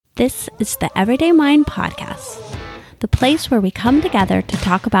This is the Everyday Mind Podcast, the place where we come together to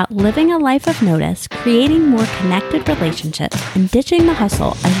talk about living a life of notice, creating more connected relationships, and ditching the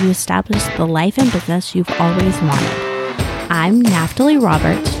hustle as you establish the life and business you've always wanted. I'm Naftali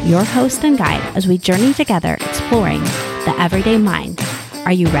Roberts, your host and guide as we journey together exploring the Everyday Mind.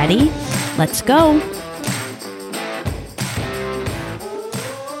 Are you ready? Let's go!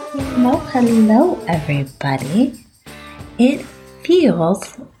 Hello, everybody. It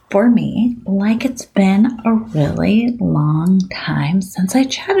feels for me like it's been a really long time since I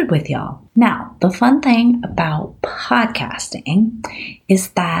chatted with y'all. Now, the fun thing about podcasting is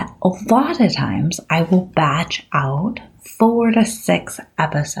that a lot of times I will batch out 4 to 6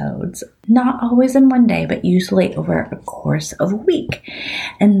 episodes, not always in one day, but usually over a course of a week.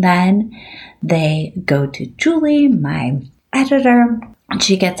 And then they go to Julie, my editor, and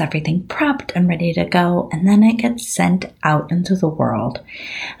she gets everything prepped and ready to go, and then it gets sent out into the world.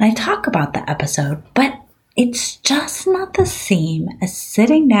 And I talk about the episode, but it's just not the same as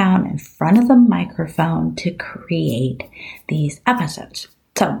sitting down in front of the microphone to create these episodes.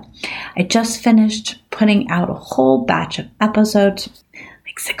 So I just finished putting out a whole batch of episodes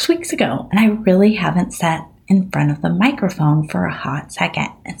like 6 weeks ago, and I really haven't sat in front of the microphone for a hot second.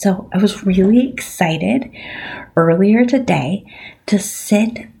 And so I was really excited earlier today to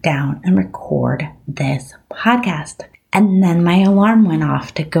sit down and record this podcast. And then my alarm went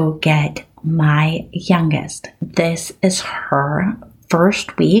off to go get my youngest. This is her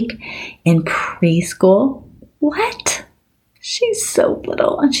first week in preschool. What? She's so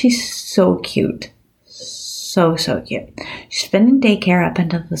little and she's so cute. So cute. She's been in daycare up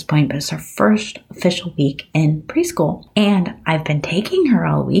until this point, but it's her first official week in preschool. And I've been taking her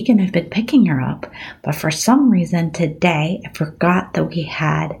all week and I've been picking her up. But for some reason today, I forgot that we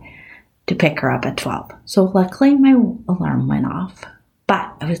had to pick her up at 12. So luckily my alarm went off.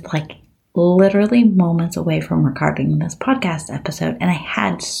 But I was like literally moments away from recording this podcast episode. And I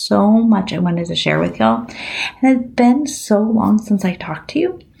had so much I wanted to share with y'all. And it's been so long since I talked to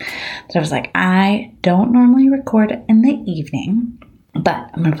you that I was like, I don't normally record in the evening,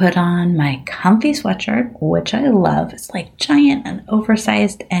 but I'm going to put on my comfy sweatshirt, which I love. It's like giant and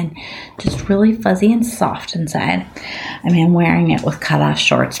oversized and just really fuzzy and soft inside. I mean, I'm wearing it with cutoff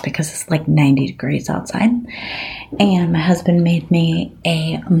shorts because it's like 90 degrees outside. And my husband made me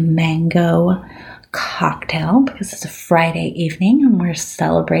a mango cocktail because it's a Friday evening and we're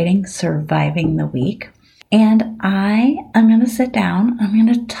celebrating surviving the week. And I am going to sit down. I'm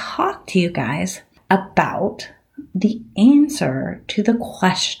going to talk to you guys about the answer to the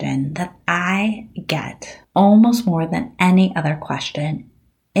question that I get almost more than any other question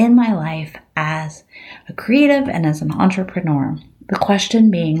in my life as a creative and as an entrepreneur. The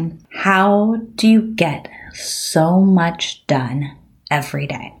question being, how do you get so much done every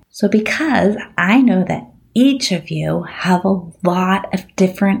day? So because I know that each of you have a lot of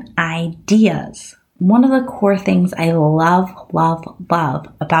different ideas, one of the core things I love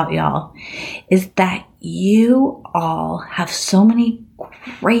about y'all is that you all have so many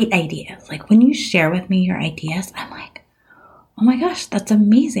great ideas. Like when you share with me your ideas, I'm like, oh my gosh, that's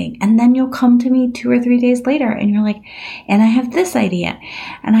amazing. And then you'll come to me 2 or 3 days later and you're like, and I have this idea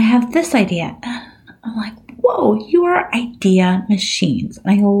and I have this idea. I'm like, whoa, you are idea machines.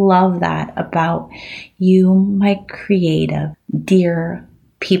 And I love that about you, my creative, dear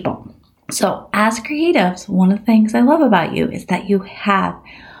people. So as creatives, one of the things I love about you is that you have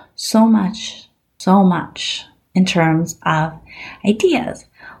so much in terms of ideas.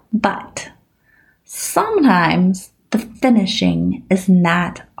 But sometimes the finishing is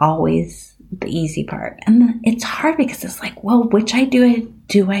not always the easy part. And it's hard because it's like, well, which idea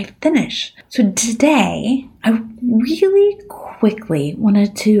do I finish? So today, I really quickly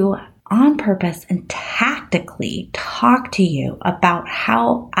wanted to on purpose and tactically talk to you about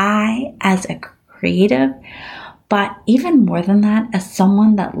how I, as a creative, but even more than that, as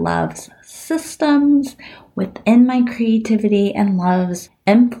someone that loves systems within my creativity and loves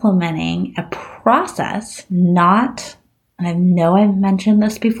implementing a process, not, and I know I've mentioned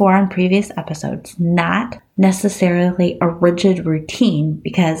this before on previous episodes, not necessarily a rigid routine,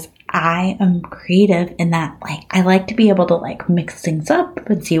 because I am creative in that, like, I like to be able to like mix things up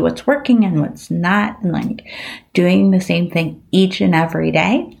and see what's working and what's not, and like doing the same thing each and every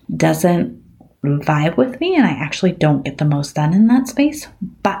day doesn't vibe with me, and I actually don't get the most done in that space.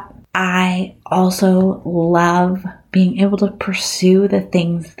 But I also love being able to pursue the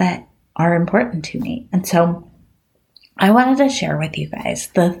things that are important to me. And so I wanted to share with you guys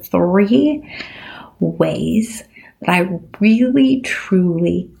the 3 ways that I really,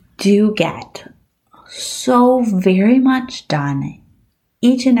 truly do get so very much done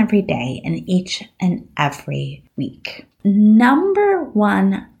each and every day and each and every week. Number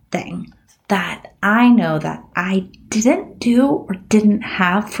one thing that I know that I didn't do or didn't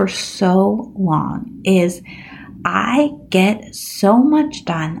have for so long is I get so much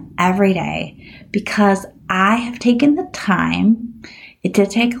done every day because I have taken the time, it did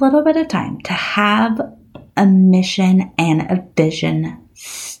take a little bit of time, to have a mission and a vision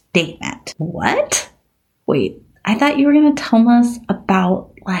statement. What? Wait, I thought you were going to tell us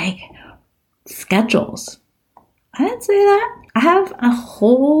about schedules. I didn't say that. I have a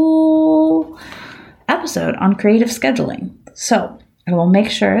whole episode on creative scheduling. So I will make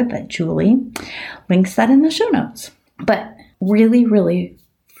sure that Julie links that in the show notes. But really, really,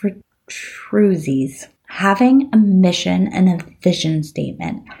 for truesies, having a mission and a vision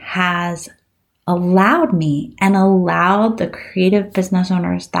statement has allowed me and allowed the creative business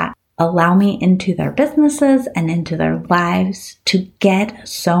owners that allow me into their businesses and into their lives to get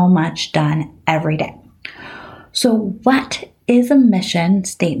so much done every day. So what is a mission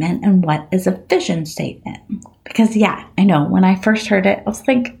statement and what is a vision statement? Because I know when I first heard it, I was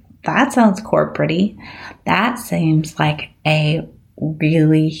like, that sounds corporate-y. That seems like a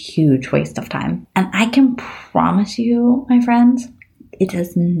really huge waste of time. And I can promise you, my friends, it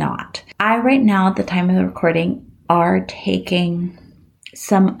is not. I right now at the time of the recording are taking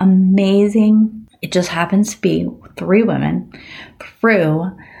some amazing, it just happens to be 3 women,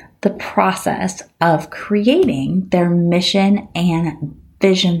 through the process of creating their mission and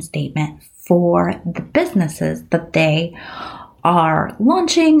vision statement for the businesses that they are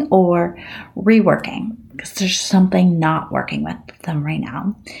launching or reworking, because there's something not working with them right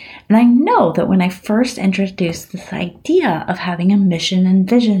now. And I know that when I first introduced this idea of having a mission and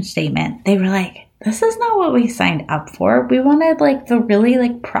vision statement, they were like, this is not what we signed up for. We wanted the really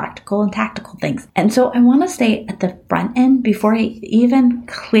practical and tactical things. And so I want to stay at the front end before I even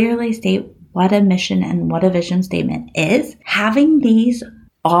clearly state what a mission and what a vision statement is. Having these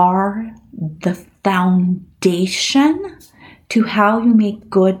are the foundation to how you make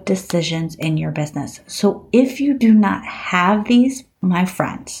good decisions in your business. So if you do not have these, my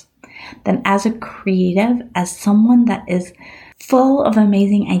friends, then as a creative, as someone that is full of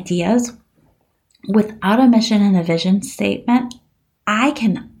amazing ideas, without a mission and a vision statement, I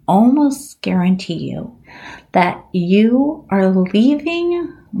can almost guarantee you that you are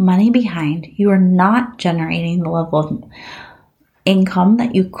leaving money behind. You are not generating the level of income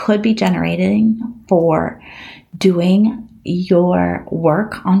that you could be generating for doing your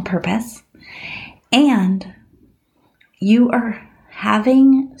work on purpose. And you are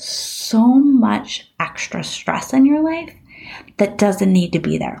having so much extra stress in your life that doesn't need to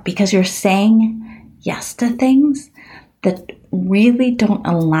be there because you're saying yes to things that really don't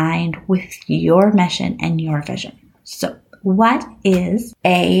align with your mission and your vision. So what is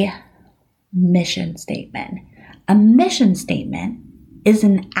a mission statement? A mission statement is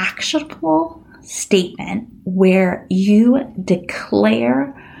an actionable statement where you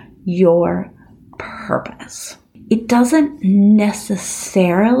declare your purpose. It doesn't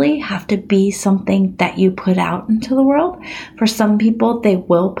necessarily have to be something that you put out into the world. For some people, they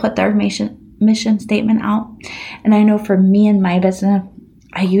will put their mission statement out. And I know for me and my business,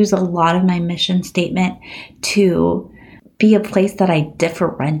 I use a lot of my mission statement to be a place that I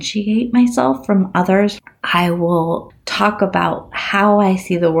differentiate myself from others. I will talk about how I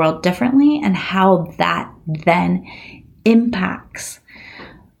see the world differently and how that then impacts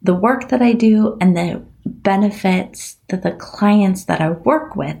the work that I do and the benefits that the clients that I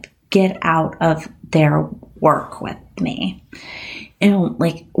work with get out of their work with me.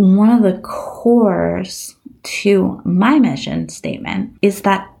 One of the cores to my mission statement is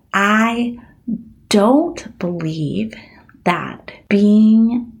that I don't believe that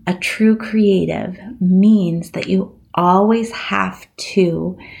being a true creative means that you always have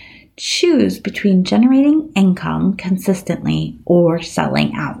to choose between generating income consistently or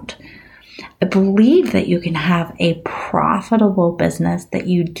selling out. I believe that you can have a profitable business that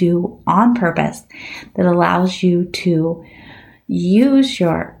you do on purpose that allows you to use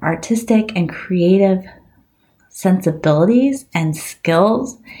your artistic and creative sensibilities and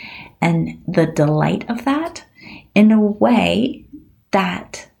skills and the delight of that in a way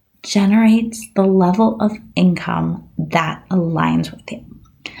that generates the level of income that aligns with you.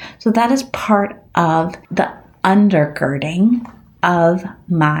 So that is part of the undergirding of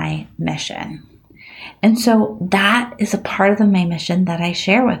my mission. And so that is a part of my mission that I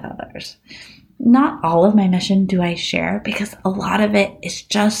share with others. Not all of my mission do I share because a lot of it is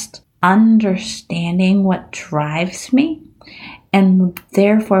just understanding what drives me and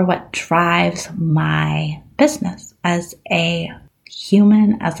therefore what drives my business as a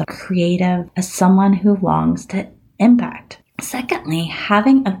human, as a creative, as someone who longs to impact. Secondly,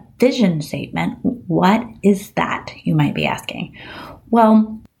 having a vision statement. What is that, you might be asking?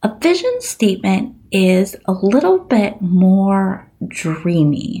 Well, a vision statement is a little bit more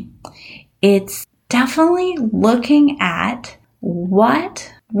dreamy. It's definitely looking at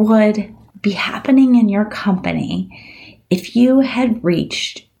what would be happening in your company if you had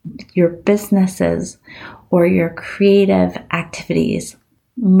reached your businesses or your creative activities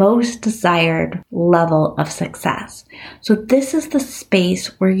most desired level of success. So this is the space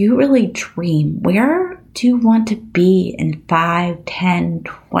where you really dream. Where do you want to be in 5, 10,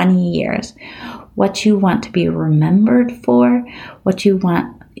 20 years? What you want to be remembered for, what you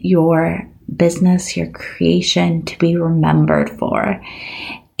want your business, your creation to be remembered for.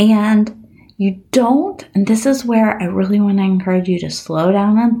 And you don't, and this is where I really want to encourage you to slow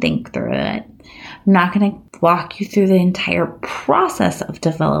down and think through it. I'm not going to walk you through the entire process of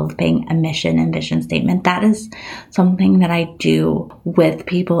developing a mission and vision statement. That is something that I do with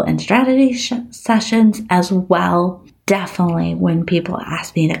people in strategy sessions as well. Definitely when people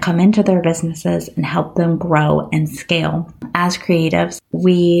ask me to come into their businesses and help them grow and scale. As creatives,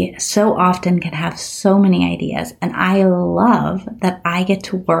 we so often can have so many ideas, and I love that I get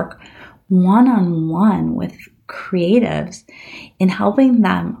to work one-on-one with creatives in helping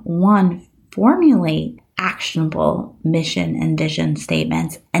them, one, formulate actionable mission and vision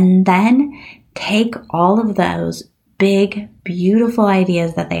statements, and then take all of those big, beautiful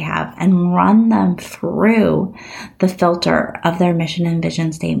ideas that they have and run them through the filter of their mission and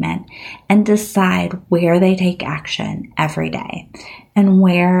vision statement and decide where they take action every day and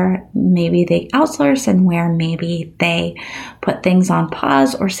where maybe they outsource and where maybe they put things on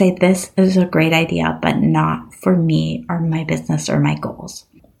pause or say, this is a great idea, but not for me or my business or my goals.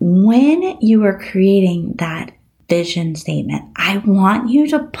 When you are creating that vision statement, I want you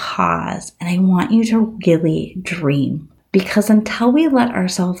to pause and I want you to really dream. Because until we let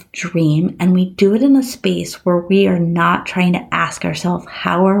ourselves dream and we do it in a space where we are not trying to ask ourselves,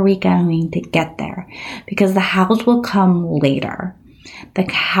 how are we going to get there? Because the hows will come later. The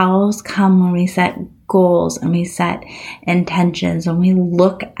hows come when we set goals and we set intentions and we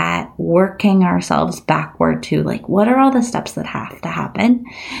look at working ourselves backward to like, what are all the steps that have to happen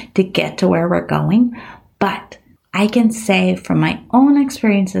to get to where we're going? But I can say from my own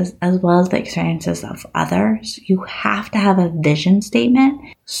experiences as well as the experiences of others, you have to have a vision statement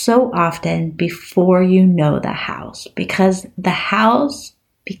so often before you know the hows. Because the hows,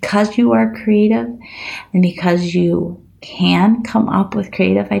 because you are creative and because you can come up with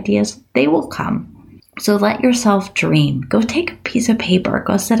creative ideas, they will come. So let yourself dream. Go take a piece of paper,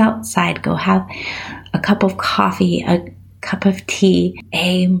 go sit outside, go have a cup of coffee, a cup of tea,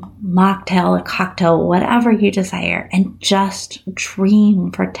 a mocktail, a cocktail, whatever you desire, and just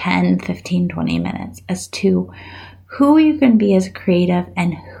dream for 10, 15, 20 minutes as to who you can be as a creative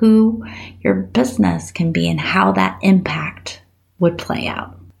and who your business can be and how that impact would play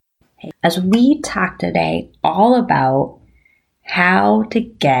out. As we talk today all about how to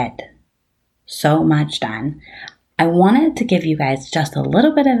get so much done, I wanted to give you guys just a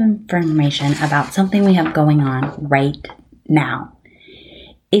little bit of information about something we have going on right now.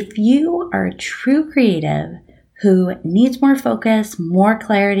 If you are a true creative who needs more focus, more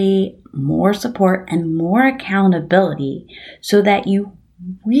clarity, more support, and more accountability so that you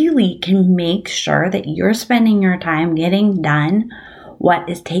really can make sure that you're spending your time getting done what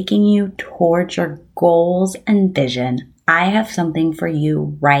is taking you towards your goals and vision, I have something for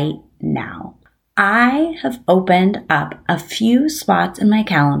you right now. I have opened up a few spots in my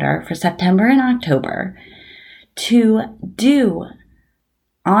calendar for September and October to do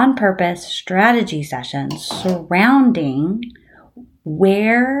on-purpose strategy sessions surrounding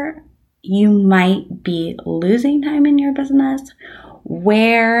where you might be losing time in your business,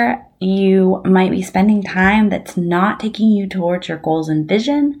 where you might be spending time that's not taking you towards your goals and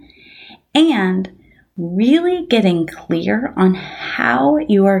vision, and really getting clear on how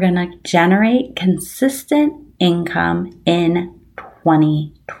you are going to generate consistent income in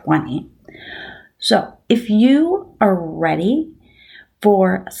 2020. So if you are ready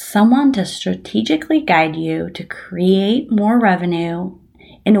for someone to strategically guide you to create more revenue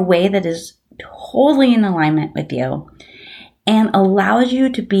in a way that is totally in alignment with you and allows you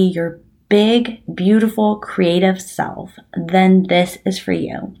to be your big, beautiful, creative self, then this is for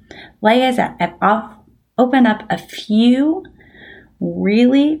you. Like I said, I've opened up a few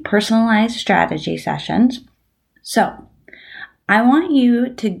really personalized strategy sessions. So I want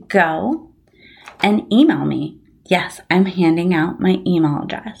you to go and email me. Yes, I'm handing out my email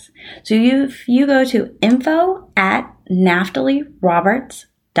address. So if you go to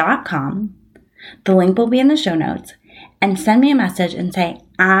info@naftaliroberts.com, the link will be in the show notes, and send me a message and say,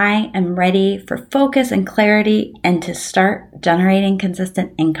 I am ready for focus and clarity and to start generating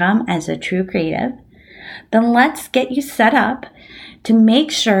consistent income as a true creative, then let's get you set up to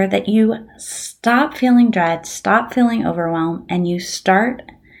make sure that you stop feeling dread, stop feeling overwhelmed, and you start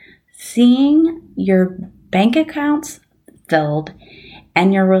seeing your bank accounts filled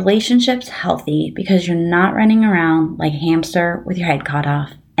and your relationships healthy because you're not running around like a hamster with your head cut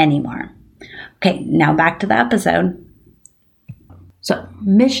off anymore. Okay, now back to the episode. So,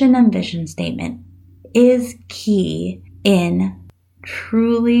 mission and vision statement is key in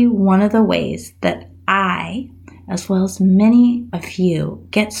truly one of the ways that I, as well as many of you,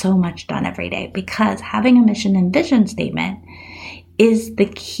 get so much done every day, because having a mission and vision statement is the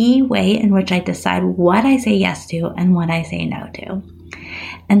key way in which I decide what I say yes to and what I say no to.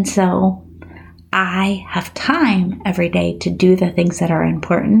 And so I have time every day to do the things that are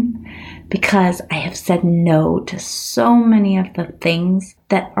important because I have said no to so many of the things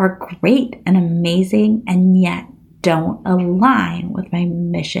that are great and amazing and yet don't align with my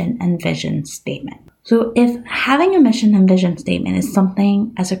mission and vision statement. So if having a mission and vision statement is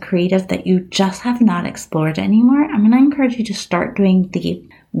something as a creative that you just have not explored anymore, I'm going to encourage you to start doing the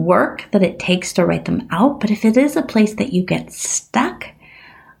work that it takes to write them out. But if it is a place that you get stuck,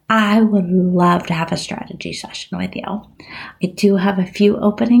 I would love to have a strategy session with you. I do have a few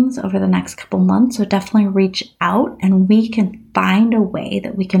openings over the next couple months, so definitely reach out and we can find a way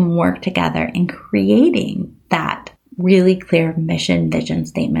that we can work together in creating that really clear mission vision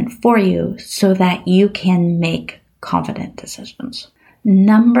statement for you so that you can make confident decisions.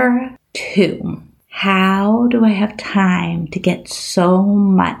 Number 2, how do I have time to get so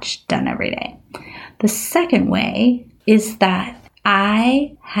much done every day? The second way is that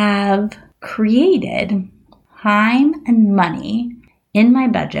I have created time and money in my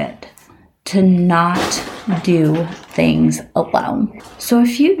budget to not do things alone. So a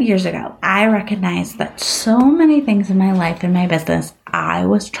few years ago, I recognized that so many things in my life and my business I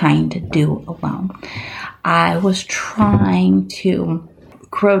was trying to do alone. I was trying to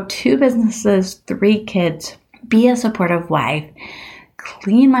grow 2 businesses, 3 kids, be a supportive wife,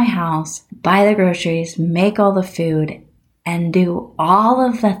 clean my house, buy the groceries, make all the food, and do all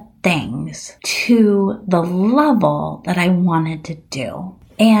of the things to the level that I wanted to do.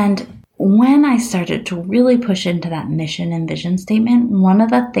 And when I started to really push into that mission and vision statement, one of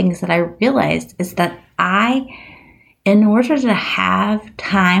the things that I realized is that in order to have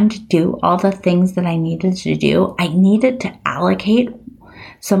time to do all the things that I needed to do, I needed to allocate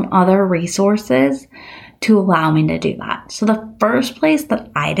some other resources to allow me to do that. So the first place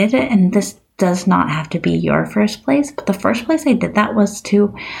that I did it, and this does not have to be your first place, but the first place I did that was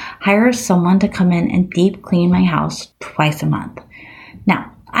to hire someone to come in and deep clean my house twice a month.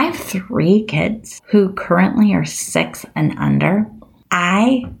 Now, I have 3 kids who currently are 6 and under.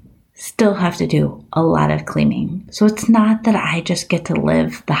 I still have to do a lot of cleaning. So it's not that I just get to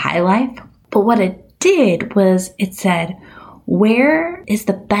live the high life, but what it did was it said, where is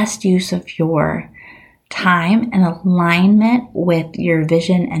the best use of your time and alignment with your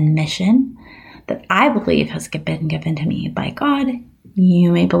vision and mission that I believe has been given to me by God?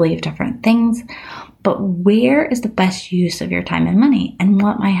 You may believe different things, but where is the best use of your time and money? And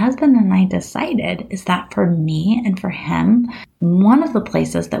what my husband and I decided is that for me and for him, one of the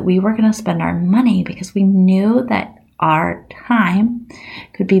places that we were going to spend our money, because we knew that our time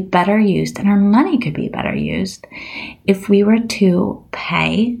could be better used and our money could be better used if we were to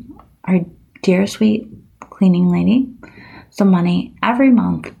pay our dear sweet cleaning lady some money every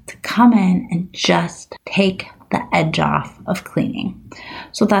month to come in and just take the edge off of cleaning.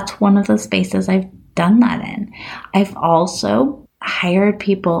 So that's one of the spaces I've done that in. I've also hired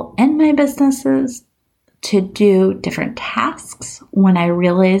people in my businesses to do different tasks when I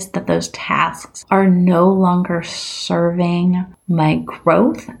realized that those tasks are no longer serving my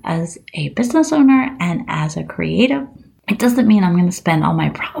growth as a business owner and as a creative. It doesn't mean I'm going to spend all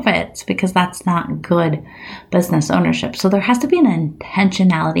my profits because that's not good business ownership. So there has to be an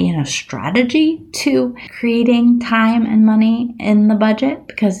intentionality and a strategy to creating time and money in the budget,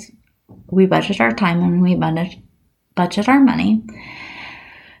 because we budget our time and we budget our money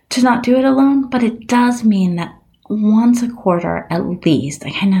to not do it alone. But it does mean that once a quarter at least,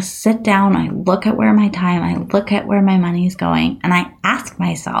 I kind of sit down, I look at where my time, I look at where my money is going, and I ask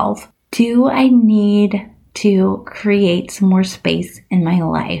myself, do I need to create some more space in my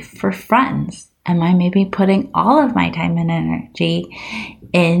life for friends Am I maybe putting all of my time and energy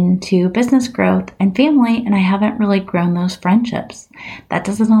into business growth and family, and I haven't really grown those friendships? That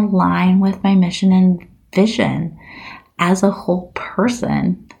doesn't align with my mission and vision as a whole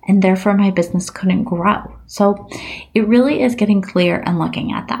person, and therefore my business couldn't grow. So it really is getting clear and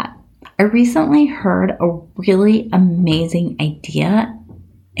looking at that. I recently heard a really amazing idea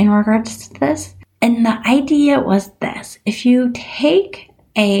in regards to this, and the idea was this. If you take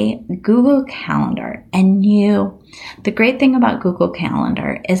a Google Calendar and the great thing about Google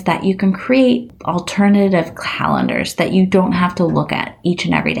Calendar is that you can create alternative calendars that you don't have to look at each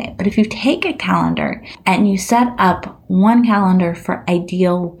and every day. But if you take a calendar and you set up one calendar for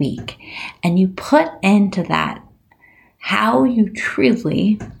ideal week and you put into that how you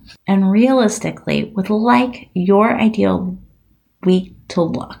truly and realistically would like your ideal week to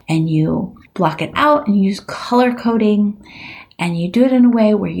look, and you block it out and use color coding, and you do it in a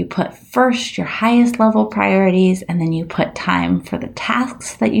way where you put first your highest level priorities, and then you put time for the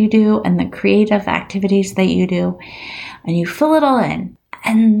tasks that you do and the creative activities that you do, and you fill it all in.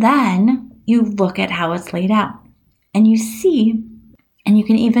 And then you look at how it's laid out, and you see, and you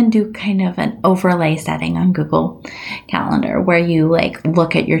can even do kind of an overlay setting on Google Calendar where you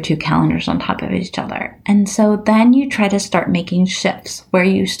look at your two calendars on top of each other. And so then you try to start making shifts where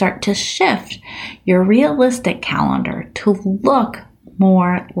you start to shift your realistic calendar to look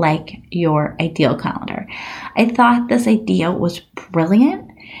more like your ideal calendar. I thought this idea was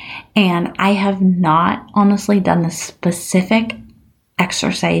brilliant, and I have not honestly done the specific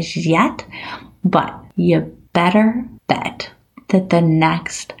exercise yet, but you better bet that the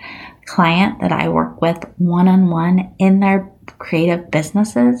next client that I work with one-on-one in their creative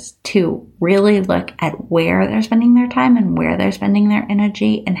businesses to really look at where they're spending their time and where they're spending their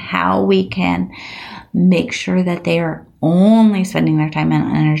energy and how we can make sure that they are only spending their time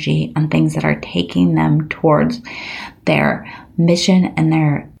and energy on things that are taking them towards their mission and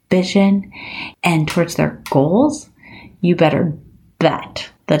their vision and towards their goals. You better bet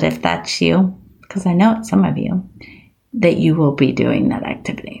that if that's you, because I know it's some of you, that you will be doing that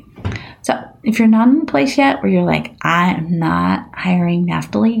activity. So if you're not in a place yet where you're like, I'm not hiring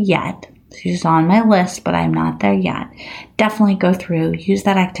Naftali yet, she's on my list, but I'm not there yet, definitely go through, use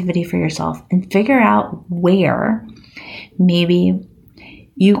that activity for yourself and figure out where maybe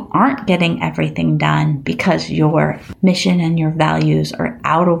you aren't getting everything done because your mission and your values are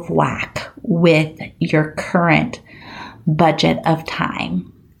out of whack with your current budget of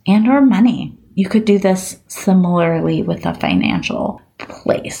time and or money. You could do this similarly with a financial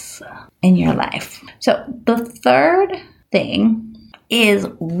place in your life. So the third thing is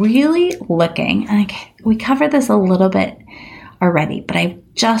really looking, and we covered this a little bit already, but I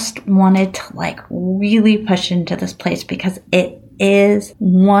just wanted to really push into this place because it is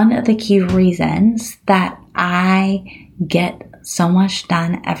one of the key reasons that I get so much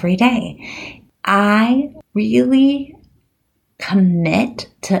done every day. I really commit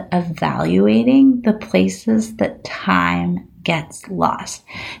to evaluating the places that time gets lost.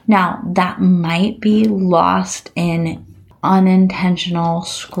 Now, that might be lost in unintentional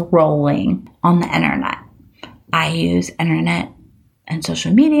scrolling on the internet. I use internet and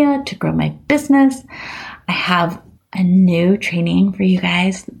social media to grow my business. I have a new training for you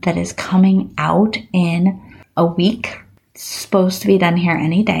guys that is coming out in a week. It's supposed to be done here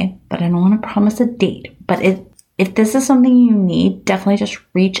any day, but I don't want to promise a date. But if this is something you need, definitely just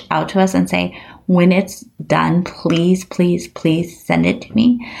reach out to us and say, when it's done, please, please, please send it to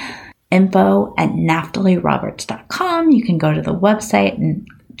me. info@naftaliroberts.com. You can go to the website and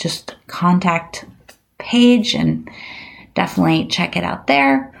just contact page and definitely check it out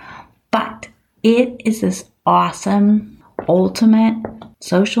there. But it is this awesome, ultimate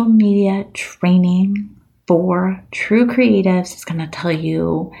social media training for true creatives. It's going to tell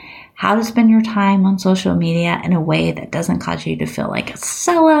you how to spend your time on social media in a way that doesn't cause you to feel like a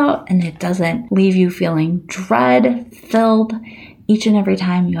sellout, and it doesn't leave you feeling dread-filled each and every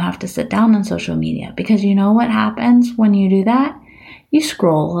time you have to sit down on social media. Because you know what happens when you do that? You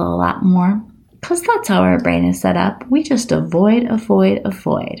scroll a lot more, because that's how our brain is set up. We just avoid.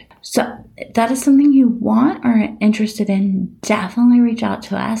 So if that is something you want or are interested in, definitely reach out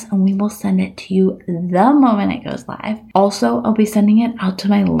to us and we will send it to you the moment it goes live. Also, I'll be sending it out to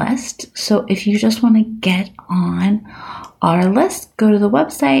my list. So if you just want to get on our list, go to the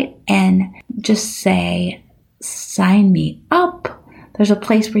website and just say, sign me up. There's a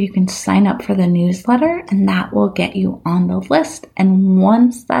place where you can sign up for the newsletter, and that will get you on the list. And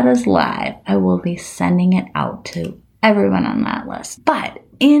once that is live, I will be sending it out to everyone on that list. But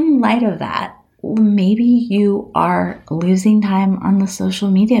in light of that, maybe you are losing time on the social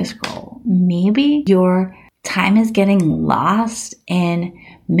media scroll. maybe your time is getting lost in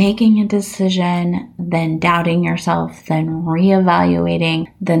making a decision, then doubting yourself, then reevaluating,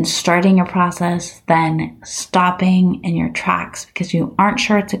 then starting a process, then stopping in your tracks because you aren't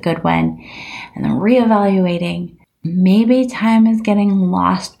sure it's a good one, and then reevaluating. Maybe time is getting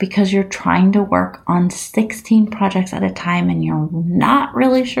lost because you're trying to work on 16 projects at a time and you're not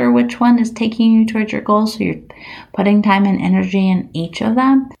really sure which one is taking you towards your goals. So you're putting time and energy in each of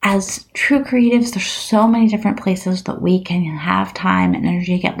them. As true creatives, there's so many different places that we can have time and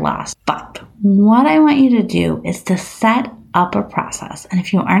energy get lost. But what I want you to do is to set up a process. And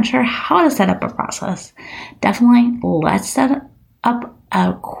if you aren't sure how to set up a process, definitely let's set up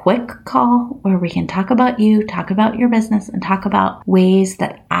a quick call where we can talk about you, talk about your business, and talk about ways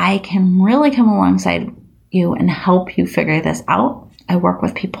that I can really come alongside you and help you figure this out. I work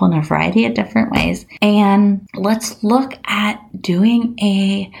with people in a variety of different ways. And let's look at doing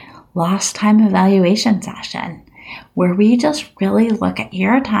a lost time evaluation session where we just really look at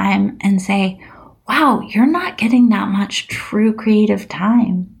your time and say, wow, you're not getting that much true creative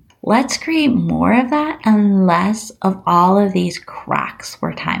time. Let's create more of that and less of all of these cracks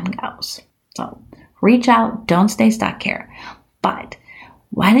where time goes. So reach out, don't stay stuck here. But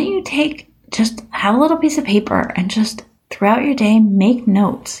why don't you just have a little piece of paper and just throughout your day, make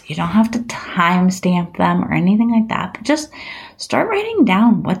notes. You don't have to timestamp them or anything like that, but just start writing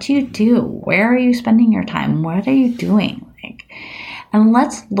down what you do. Where are you spending your time? What are you doing? And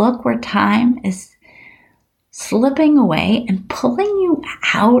let's look where time is slipping away and pulling you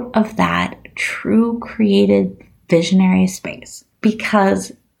out of that true creative visionary space,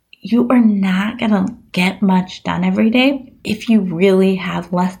 because you are not going to get much done every day if you really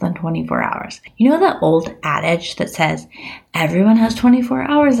have less than 24 hours. You know that old adage that says everyone has 24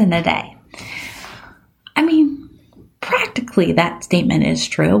 hours in a day? I mean, practically that statement is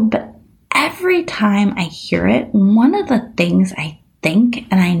true, but every time I hear it, one of the things I think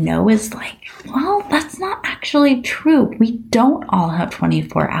and I know is well, that's not actually true. We don't all have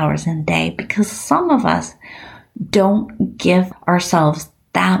 24 hours in a day because some of us don't give ourselves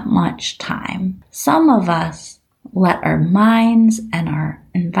that much time. Some of us let our minds and our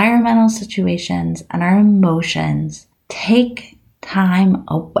environmental situations and our emotions take time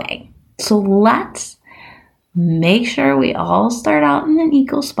away. So let's make sure we all start out in an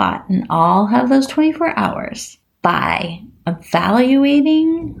equal spot and all have those 24 hours by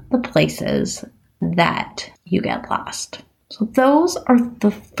evaluating the places that you get lost. So those are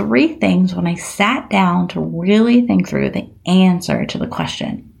the three things when I sat down to really think through the answer to the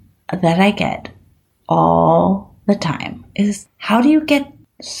question that I get all the time is, how do you get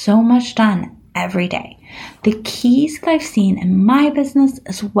so much done every day? The keys that I've seen in my business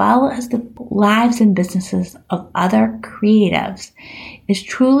as well as the lives and businesses of other creatives is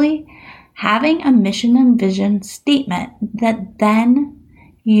truly having a mission and vision statement that then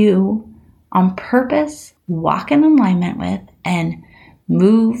you on purpose walk in alignment with and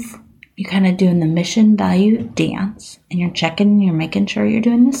move. You kind of doing the mission value dance and you're checking, you're making sure you're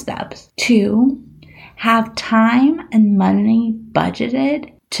doing the steps. 2, have time and money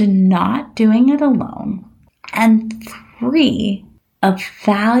budgeted to not doing it alone. And 3,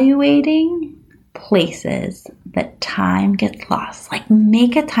 evaluating places that time gets lost.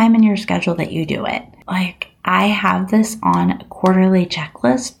 Make a time in your schedule that you do it. I have this on a quarterly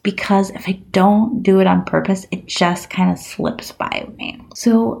checklist because if I don't do it on purpose, it just kind of slips by me.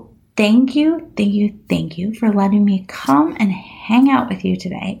 So thank you for letting me come and hang out with you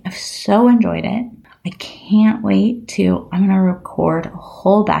today. I've so enjoyed it. I can't wait I'm going to record a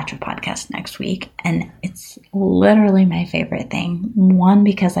whole batch of podcasts next week. And it's literally my favorite thing. 1,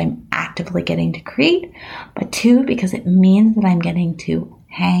 because I'm actively getting to create, but 2, because it means that I'm getting to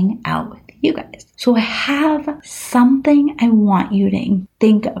hang out with you guys. So I have something I want you to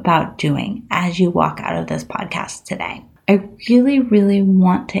think about doing as you walk out of this podcast today. I really, really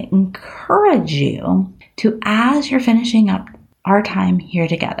want to encourage you to, as you're finishing up our time here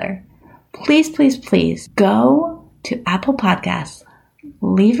together, please go to Apple Podcasts,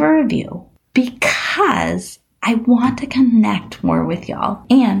 leave a review, because I want to connect more with y'all.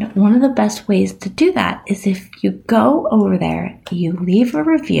 And one of the best ways to do that is if you go over there, you leave a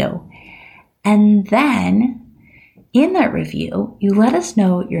review, and then in that review, you let us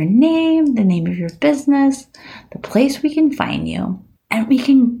know your name, the name of your business, the place we can find you, and we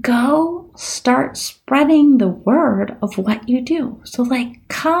can go start spreading the word of what you do. So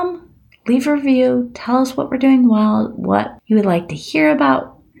come, leave a review, tell us what we're doing well, what you would like to hear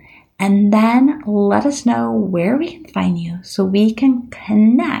about, and then let us know where we can find you so we can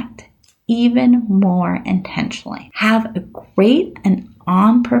connect even more intentionally. Have a great and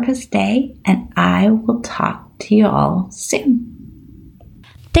on purpose day, and I will talk to you all soon.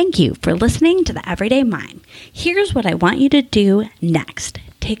 Thank you for listening to the Everyday Mind. Here's what I want you to do next.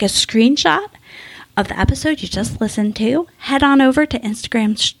 Take a screenshot of the episode you just listened to, head on over to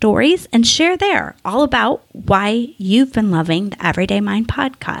Instagram stories and share there all about why you've been loving the Everyday Mind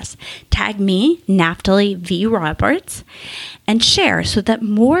podcast. Tag me, Naftali V. Roberts, and share so that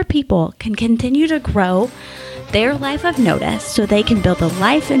more people can continue to grow their life of notice so they can build the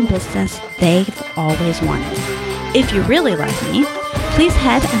life and business they've always wanted. If you really love me, please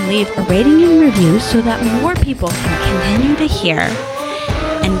head and leave a rating and review so that more people can continue to hear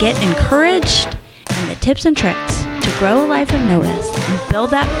and get encouraged and the tips and tricks to grow a life of notice and build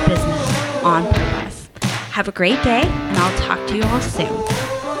that business on purpose. Have a great day, and I'll talk to you all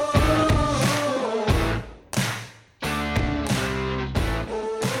soon.